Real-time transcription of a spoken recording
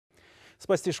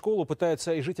Спасти школу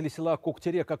пытаются и жители села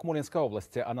Коктерек Акмолинской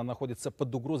области. Она находится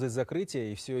под угрозой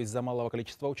закрытия, и все из-за малого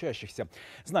количества учащихся.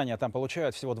 Знания там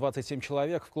получают всего 27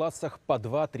 человек, в классах по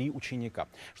 2-3 ученика.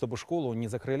 Чтобы школу не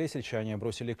закрыли, сельчане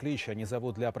бросили клич. Они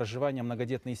зовут для проживания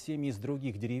многодетные семьи из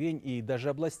других деревень и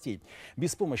даже областей.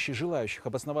 Без помощи желающих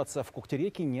обосноваться в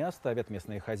Коктереке не оставят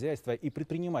местные хозяйства, и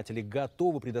предприниматели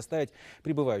готовы предоставить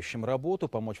прибывающим работу,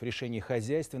 помочь в решении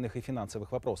хозяйственных и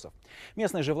финансовых вопросов.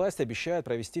 Местные же власти обещают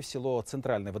провести в село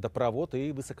центральный водопровод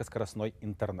и высокоскоростной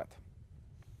интернет.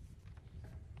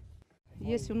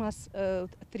 Есть у нас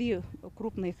три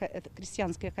крупные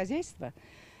крестьянские хозяйства.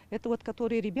 Это вот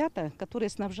которые ребята, которые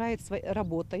снабжают своей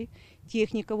работой,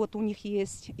 техника вот у них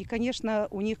есть. И, конечно,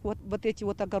 у них вот эти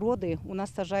вот огороды у нас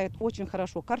сажают очень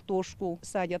хорошо. Картошку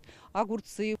садят,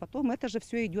 огурцы. Потом это же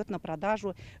все идет на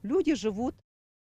продажу. Люди живут.